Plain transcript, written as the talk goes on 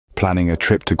planning a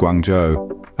trip to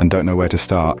Guangzhou and don't know where to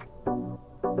start?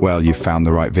 Well, you've found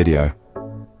the right video.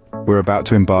 We're about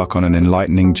to embark on an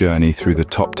enlightening journey through the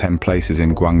top 10 places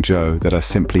in Guangzhou that are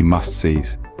simply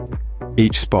must-sees.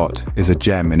 Each spot is a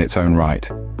gem in its own right,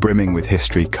 brimming with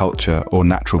history, culture, or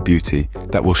natural beauty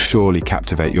that will surely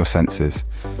captivate your senses.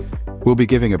 We'll be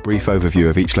giving a brief overview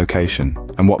of each location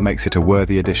and what makes it a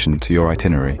worthy addition to your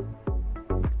itinerary.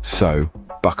 So,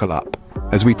 buckle up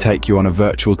as we take you on a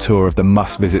virtual tour of the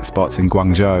must-visit spots in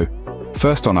Guangzhou.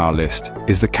 First on our list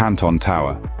is the Canton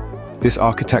Tower. This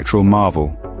architectural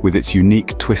marvel, with its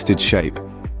unique twisted shape,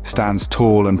 stands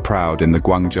tall and proud in the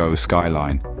Guangzhou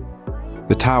skyline.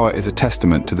 The tower is a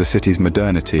testament to the city's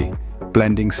modernity,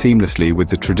 blending seamlessly with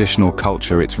the traditional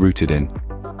culture it's rooted in.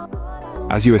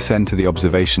 As you ascend to the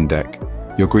observation deck,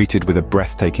 you're greeted with a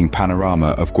breathtaking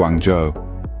panorama of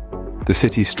Guangzhou. The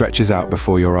city stretches out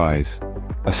before your eyes,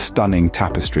 a stunning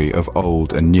tapestry of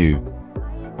old and new.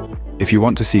 If you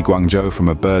want to see Guangzhou from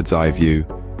a bird's-eye view,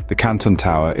 the Canton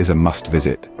Tower is a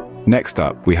must-visit. Next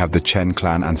up, we have the Chen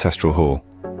clan Ancestral Hall.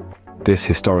 This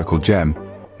historical gem,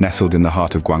 nestled in the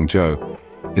heart of Guangzhou,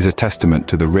 is a testament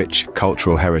to the rich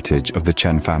cultural heritage of the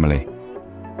Chen family.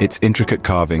 Its intricate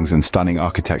carvings and stunning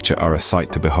architecture are a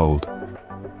sight to behold.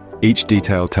 Each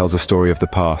detail tells a story of the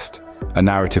past, a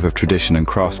narrative of tradition and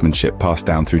craftsmanship passed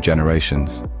down through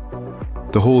generations.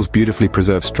 The hall's beautifully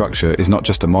preserved structure is not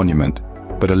just a monument,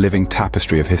 but a living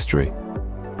tapestry of history.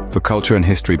 For culture and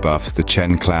history buffs, the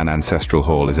Chen clan Ancestral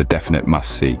Hall is a definite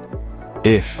must-see.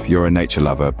 If you're a nature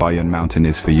lover, Baiyun Mountain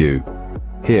is for you.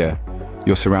 Here,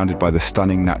 you're surrounded by the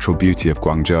stunning natural beauty of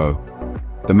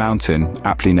Guangzhou. The mountain,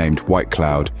 aptly named White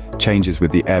Cloud, changes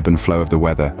with the ebb and flow of the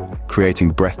weather,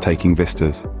 creating breathtaking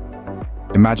vistas.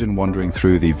 Imagine wandering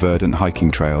through the verdant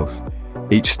hiking trails,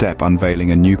 each step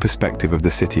unveiling a new perspective of the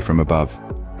city from above.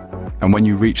 And when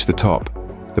you reach the top,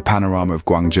 the panorama of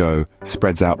Guangzhou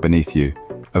spreads out beneath you,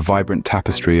 a vibrant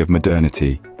tapestry of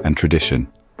modernity and tradition.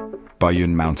 Baiyun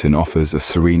Mountain offers a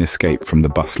serene escape from the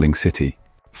bustling city.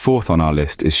 Fourth on our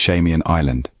list is Shamian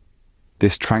Island.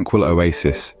 This tranquil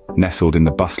oasis, nestled in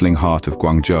the bustling heart of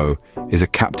Guangzhou, is a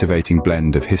captivating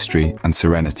blend of history and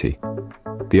serenity.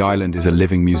 The island is a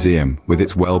living museum, with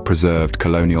its well-preserved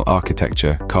colonial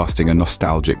architecture casting a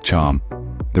nostalgic charm.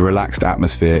 The relaxed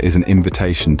atmosphere is an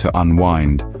invitation to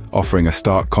unwind, offering a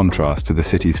stark contrast to the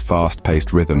city's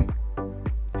fast-paced rhythm.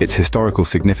 Its historical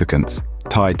significance,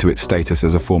 tied to its status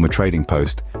as a former trading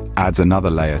post, adds another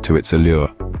layer to its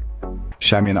allure.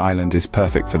 Shamian Island is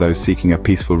perfect for those seeking a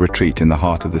peaceful retreat in the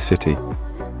heart of the city.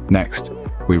 Next,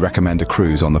 we recommend a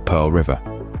cruise on the Pearl River.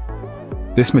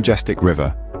 This majestic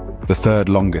river, the third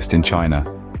longest in China,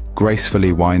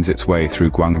 gracefully winds its way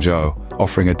through Guangzhou,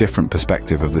 offering a different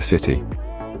perspective of the city.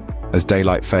 As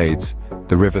daylight fades,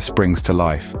 the river springs to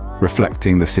life,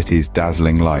 reflecting the city's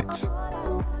dazzling lights.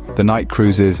 The night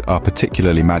cruises are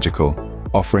particularly magical,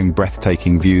 offering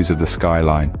breathtaking views of the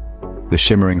skyline. The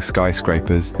shimmering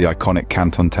skyscrapers, the iconic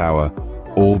Canton Tower,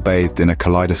 all bathed in a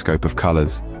kaleidoscope of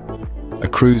colors. A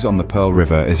cruise on the Pearl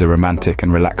River is a romantic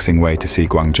and relaxing way to see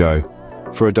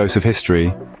Guangzhou. For a dose of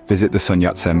history, visit the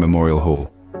Yat-sen Memorial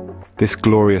Hall. This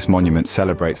glorious monument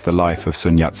celebrates the life of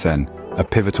Sun Yat-sen, a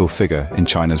pivotal figure in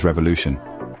China's revolution.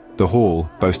 The hall,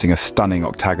 boasting a stunning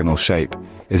octagonal shape,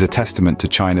 is a testament to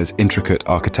China's intricate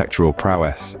architectural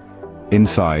prowess.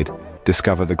 Inside,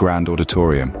 discover the Grand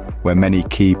Auditorium, where many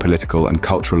key political and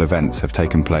cultural events have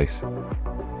taken place.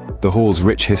 The hall's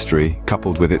rich history,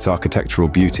 coupled with its architectural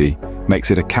beauty,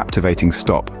 makes it a captivating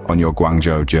stop on your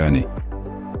Guangzhou journey.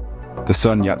 The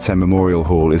Sun Yat-sen Memorial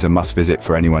Hall is a must-visit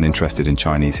for anyone interested in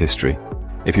Chinese history.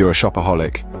 If you're a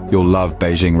shopaholic, you'll love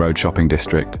Beijing Road Shopping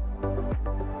District.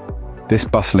 This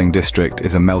bustling district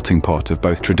is a melting pot of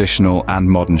both traditional and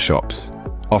modern shops,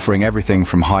 offering everything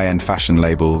from high-end fashion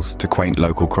labels to quaint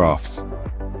local crafts.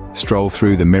 Stroll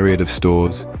through the myriad of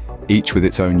stores, each with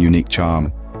its own unique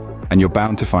charm, and you're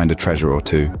bound to find a treasure or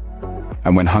two.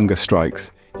 And when hunger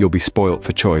strikes, you'll be spoilt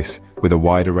for choice with a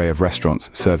wide array of restaurants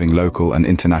serving local and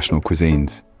international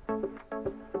cuisines.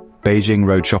 Beijing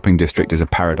Road Shopping District is a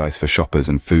paradise for shoppers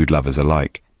and food lovers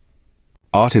alike.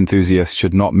 Art enthusiasts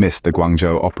should not miss the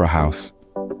Guangzhou Opera House.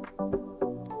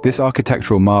 This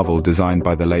architectural marvel, designed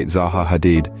by the late Zaha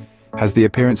Hadid, has the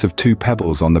appearance of two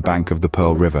pebbles on the bank of the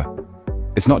Pearl River.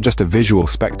 It's not just a visual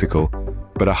spectacle,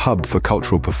 but a hub for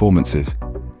cultural performances.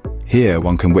 Here,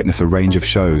 one can witness a range of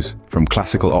shows, from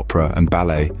classical opera and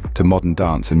ballet to modern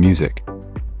dance and music.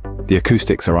 The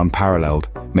acoustics are unparalleled,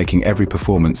 making every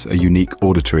performance a unique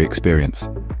auditory experience.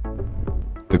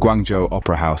 The Guangzhou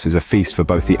Opera House is a feast for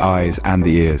both the eyes and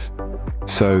the ears.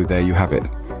 So there you have it,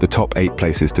 the top 8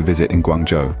 places to visit in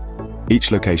Guangzhou. Each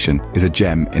location is a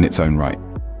gem in its own right.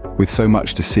 With so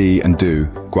much to see and do,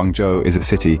 Guangzhou is a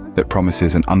city that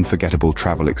promises an unforgettable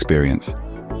travel experience.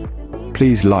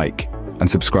 Please like and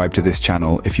subscribe to this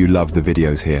channel if you love the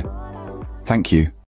videos here. Thank you.